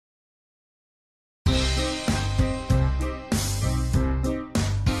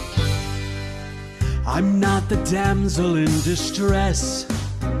I'm not the damsel in distress.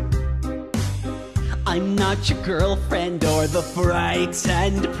 I'm not your girlfriend or the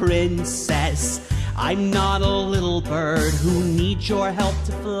frightened princess. I'm not a little bird who needs your help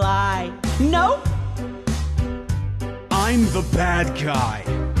to fly. No! I'm the bad guy.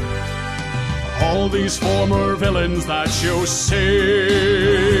 All these former villains that you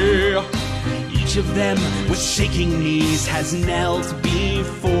see, each of them with shaking knees has knelt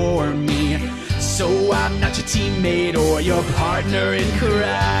before me. So I'm not your teammate or your partner in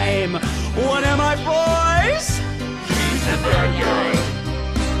crime. What am I, boys? He's the bad guy.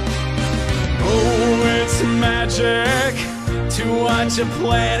 Oh, it's magic to watch a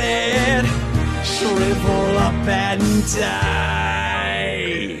planet shrivel up and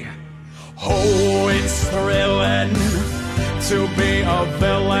die. Oh, it's thrilling to be a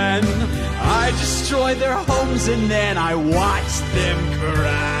villain. I destroy their homes and then I watch them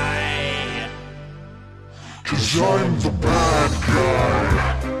cry. 'Cause I'm the bad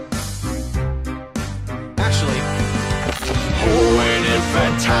guy. Actually, Oh, ain't it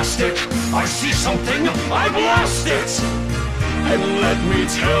fantastic? I see something, I blast it! And let me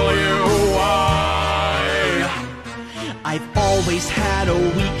tell you why. I've always had a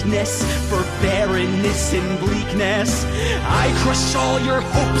weakness for barrenness and bleakness. I crush all your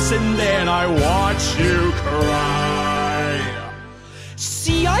hopes and then I watch you cry.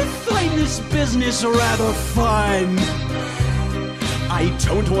 See, I find this business rather fun. I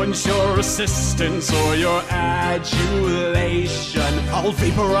don't want your assistance or your adulation. I'll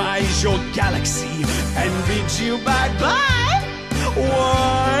vaporize your galaxy and bid you bye-bye.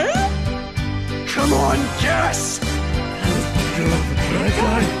 What? Come on, guess! Bad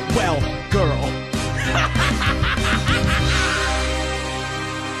guy? Well, girl.